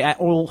there is a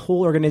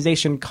whole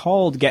organization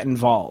called Get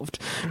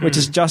Involved, which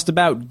is just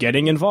about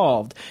getting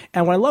involved.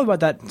 And what I love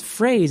about that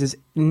phrase is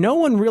no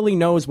one really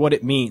knows what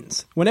it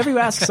means. Whenever you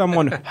ask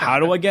someone, how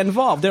do I get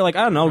involved? They're like,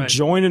 I don't know,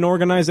 join an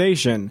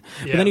organization.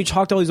 Yeah. But then you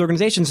talk to all these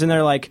organizations and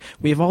they're like,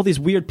 we have all these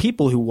weird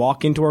people who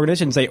walk into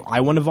organizations and say, I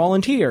want to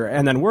volunteer.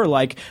 And then we're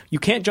like, you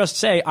can't just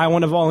say, I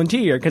want to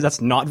volunteer, because that's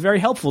not very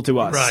helpful to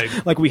us. Right.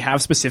 Like, we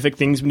have specific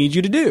things we need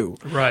you to do.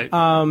 Right.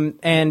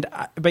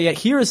 But yet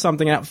here is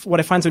something, what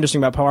I find so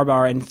interesting about Power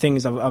Bar and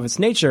things of its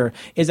nature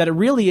is that it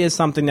really is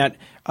something that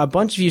a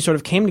bunch of you sort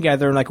of came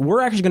together and like,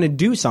 we're actually going to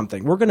do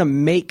something. We're going to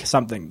make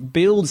something,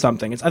 build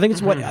something. I think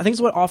it's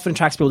what often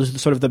attracts people to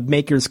sort of the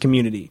makers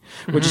community,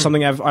 which is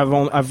something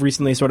I've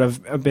recently sort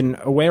of been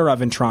aware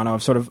of in Toronto.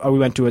 We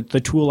went to the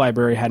Tool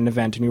Library, had an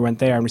event, and we went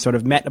there and we sort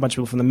of met a bunch of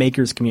people from the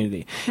makers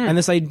community. And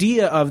this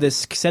idea of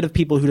this set of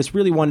people who just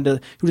really who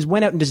just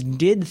went out and just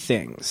did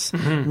things.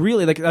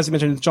 Really, like as I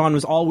mentioned, John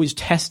was always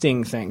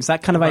testing things.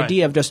 That kind of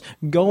idea of just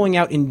going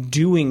out and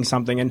doing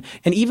something. And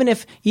even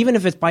if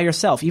it's by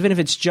yourself, even if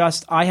it's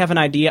just, I have an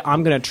idea,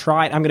 I'm going to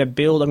try it, I'm going to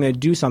build, I'm going to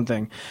do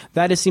something.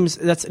 That's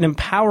an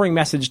empowering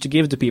message to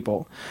give to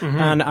people.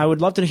 And I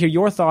would love to hear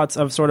your thoughts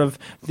of sort of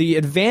the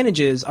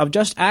advantages of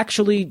just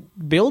actually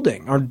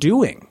building or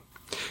doing.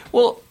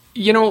 Well,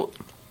 you know,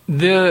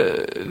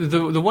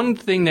 the one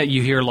thing that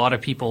you hear a lot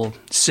of people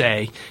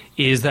say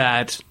is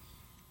that,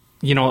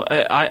 you know,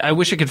 I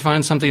wish I could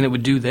find something that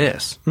would do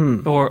this,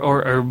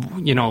 or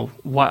you know,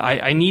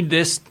 I need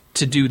this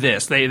to do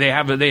this. They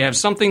have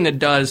something that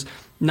does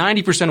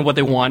 90% of what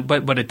they want,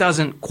 but it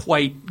doesn't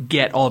quite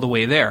get all the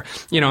way there.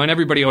 You know, and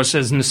everybody always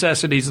says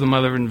necessity is the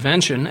mother of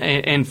invention,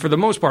 and for the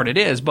most part it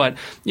is. But,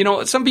 you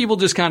know, some people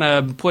just kind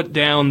of put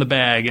down the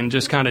bag and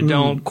just kind of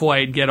don't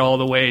quite get all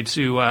the way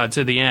to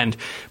the end.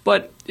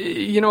 But,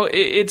 you know,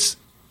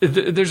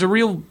 there's a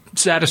real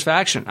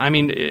satisfaction. I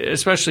mean,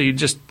 especially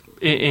just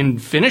in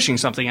finishing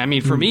something. I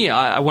mean, for me,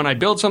 when I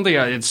build something,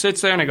 it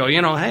sits there and I go,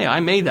 you know, hey, I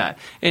made that.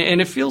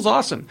 And it feels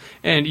awesome.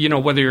 And, you know,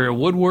 whether you're a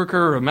woodworker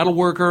or a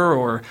metalworker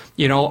or,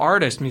 you know,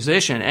 artist,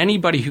 musician,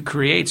 anybody who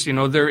creates, you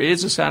know, there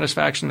is a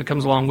satisfaction that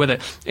comes along with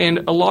it.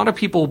 And a lot of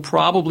people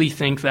probably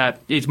think that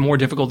it's more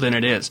difficult than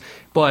it is.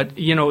 But,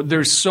 you know,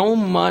 there's so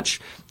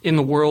much in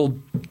the world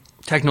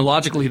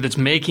technologically that's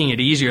making it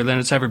easier than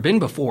it's ever been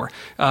before.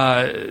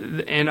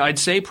 And I'd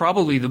say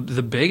probably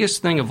the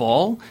biggest thing of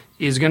all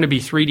is going to be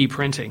 3D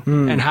printing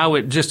and how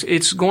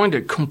it's going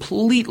to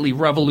completely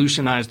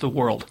revolutionize the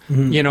world,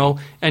 you know,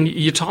 and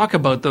you talk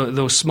about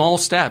those small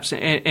steps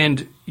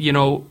and you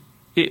know,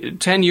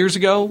 10 years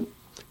ago,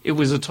 it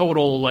was a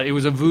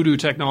voodoo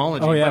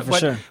technology. Oh, yeah, for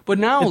sure. But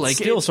now, it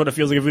still sort of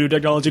feels like a voodoo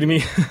technology to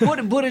me.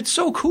 but it's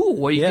so cool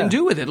what you can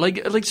do with it.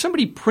 Like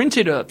somebody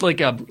printed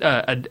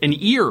an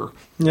ear.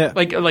 Yeah.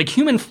 Like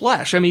human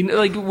flesh. I mean,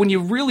 like when you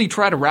really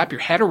try to wrap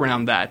your head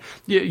around that,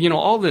 you know,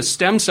 all this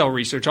stem cell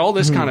research, all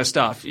this kind of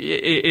stuff,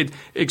 it's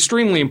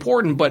extremely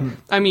important. But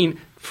I mean,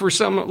 for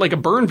some, like a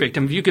burn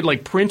victim, if you could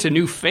like print a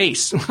new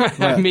face,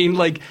 I mean,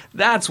 like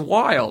that's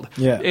wild.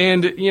 Yeah.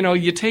 And, you know,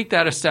 you take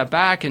that a step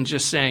back and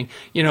just saying,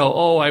 you know,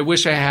 oh, I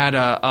wish I had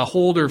a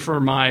holder for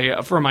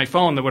my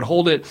phone that would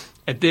hold it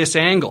at this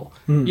angle.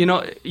 You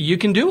know, you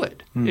can do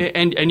it.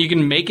 And you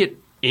can make it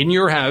in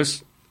your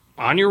house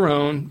on your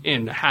own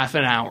in half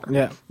an hour.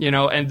 Yeah. You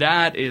know, and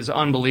that is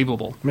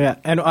unbelievable. Yeah.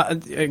 And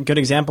a good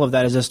example of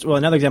that is just, well,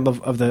 another example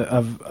of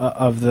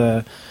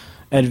the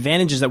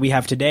advantages that we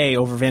have today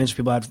over advantages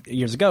people had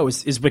years ago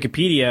is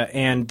Wikipedia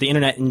and the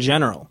internet in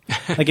general.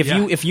 Like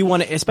if you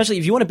want to, especially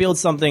if you want to build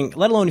something,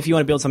 let alone if you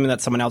want to build something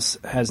that someone else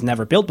has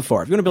never built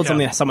before. If you want to build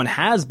something that someone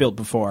has built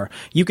before,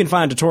 you can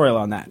find a tutorial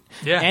on that.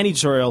 Yeah. Any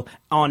tutorial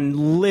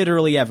on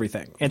literally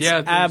everything. It's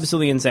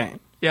absolutely insane.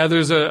 Yeah,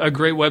 there's a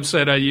great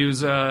website I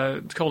use.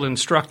 It's called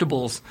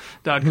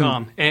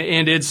Instructables.com,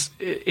 and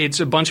it's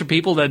a bunch of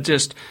people that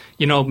just,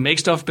 you know, make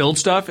stuff, build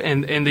stuff,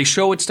 and they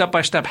show it step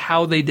by step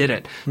how they did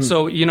it.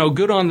 So, you know,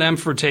 good on them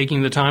for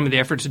taking the time and the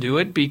effort to do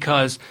it,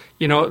 because,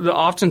 you know,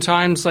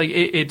 oftentimes like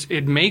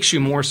it makes you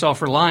more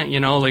self-reliant.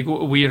 You know, like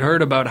we had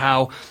heard about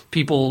how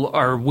people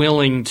are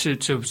willing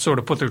to sort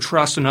of put their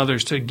trust in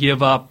others to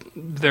give up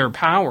their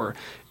power.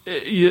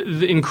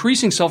 The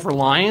increasing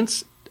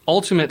self-reliance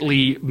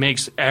ultimately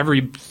makes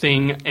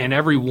everything and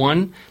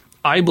everyone,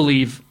 I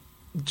believe,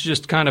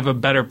 just kind of a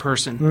better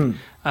person.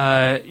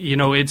 You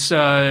know, it's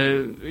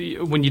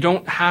when you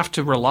don't have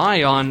to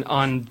rely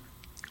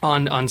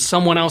on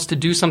someone else to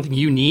do something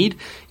you need,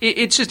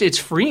 it's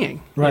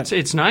freeing. Right.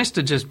 It's nice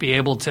to just be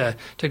able to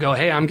go,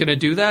 hey, I'm going to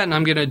do that and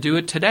I'm going to do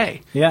it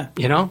today. Yeah.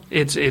 You know,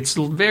 it's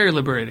very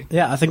liberating.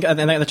 Yeah, I think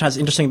that ties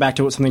interesting back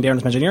to something Darren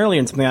was mentioning earlier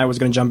and something I was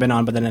going to jump in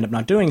on but then end up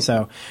not doing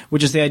so,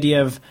 which is the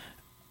idea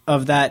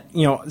of that,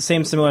 you know,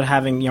 similar to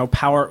having, you know,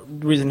 power,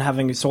 reason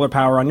having solar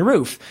power on your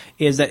roof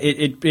is that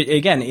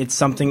it's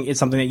something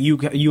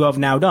that you have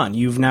now done.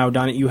 You've now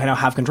done it. You now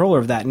have control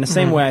over that. In the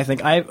same way, I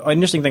think an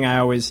interesting thing I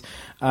always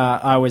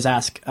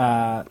ask,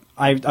 I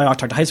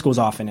talk to high schools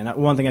often, and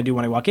one thing I do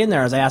when I walk in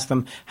there is I ask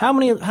them,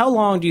 how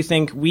long do you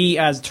think we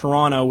as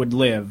Toronto would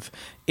live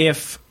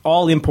if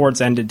all imports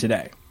ended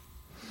today?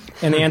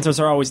 And the answers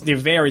are always, they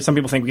vary. Some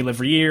people think we live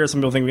for years. Some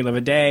people think we live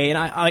a day. And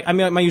I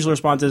mean, my usual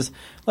response is,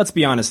 let's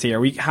be honest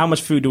here. How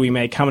much food do we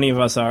make? How many of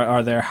us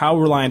are there? How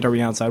reliant are we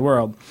on the outside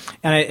world?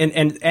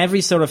 And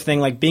every sort of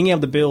thing, like being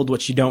able to build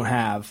what you don't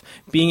have,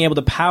 being able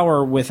to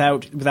power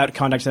without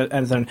context,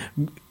 and then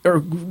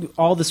or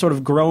all the sort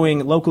of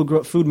growing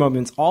local food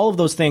movements, all of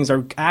those things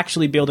are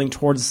actually building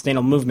towards a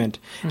sustainable movement.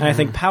 And I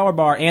think Power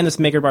Bar and this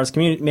makers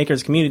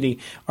community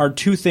are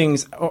two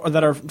things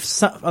that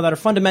are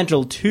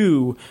fundamental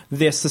to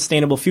this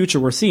sustainable future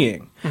we're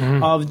seeing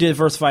of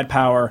diversified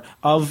power,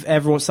 of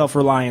everyone's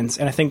self-reliance.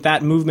 And I think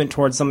that movement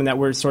towards something that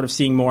we're sort of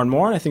seeing more and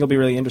more, and I think it'll be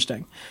really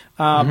interesting.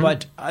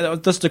 But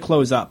just to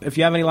close up, if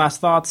you have any last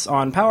thoughts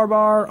on Power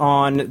Bar,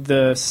 on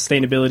the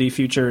sustainability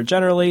future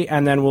generally,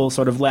 and then we'll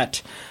sort of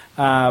let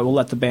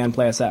the band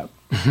play us out.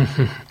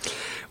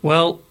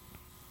 Well,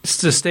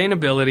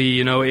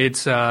 sustainability,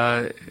 it's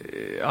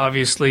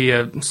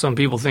obviously some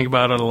people think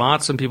about it a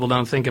lot, some people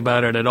don't think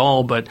about it at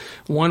all, but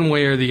one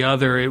way or the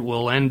other, it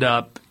will end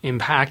up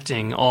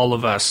impacting all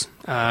of us.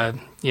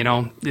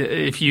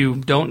 If you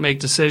don't make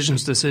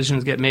decisions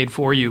get made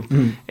for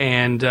you.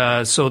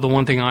 And so the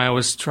one thing I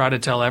always try to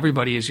tell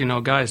everybody is,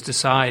 guys,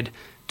 decide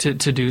to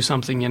do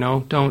something,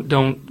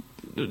 don't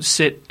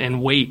sit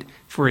and wait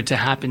for it to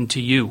happen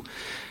to you.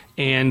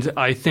 And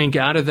I think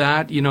out of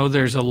that,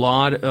 there's a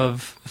lot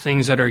of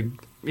things that are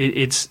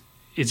it's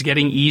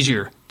getting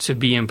easier to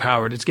be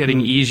empowered. It's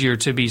getting easier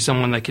to be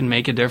someone that can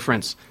make a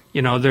difference.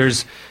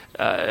 There's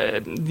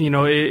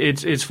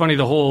it's funny,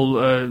 the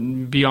whole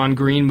Beyond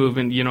Green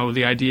movement,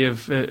 the idea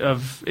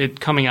of it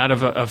coming out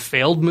of a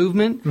failed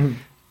movement.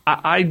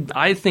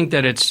 I think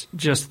that it's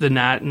just the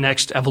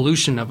next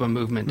evolution of a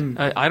movement.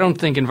 I don't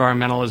think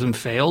environmentalism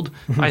failed.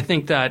 I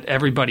think that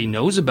everybody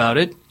knows about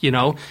it.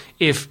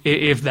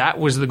 If that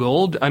was the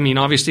goal, I mean,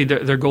 obviously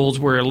their goals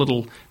were a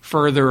little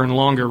further and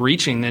longer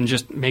reaching than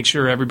just make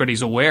sure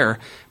everybody's aware.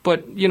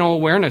 But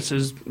awareness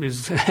is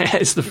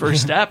the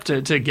first step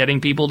to getting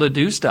people to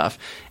do stuff.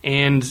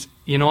 And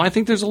I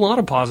think there's a lot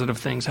of positive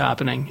things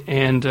happening,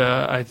 and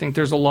I think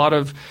there's a lot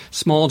of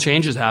small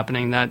changes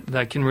happening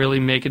that can really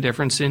make a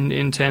difference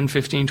in 10,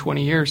 15,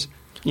 20 years.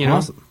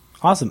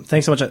 Awesome.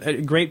 Thanks so much. A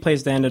great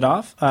place to end it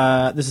off.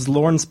 This is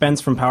Lauren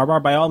Spence from Power Bar.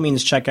 By all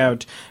means, check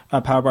out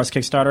Power Bar's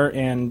Kickstarter.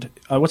 And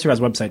what's your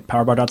guys' website?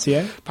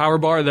 Powerbar.ca? Power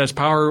Bar, that's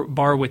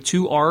Powerbar with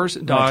 2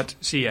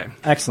 Rs.ca.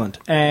 Excellent.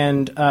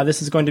 And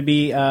this is going to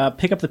be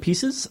Pick Up the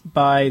Pieces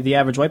by The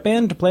Average White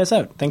Band to play us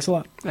out. Thanks a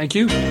lot. Thank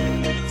you.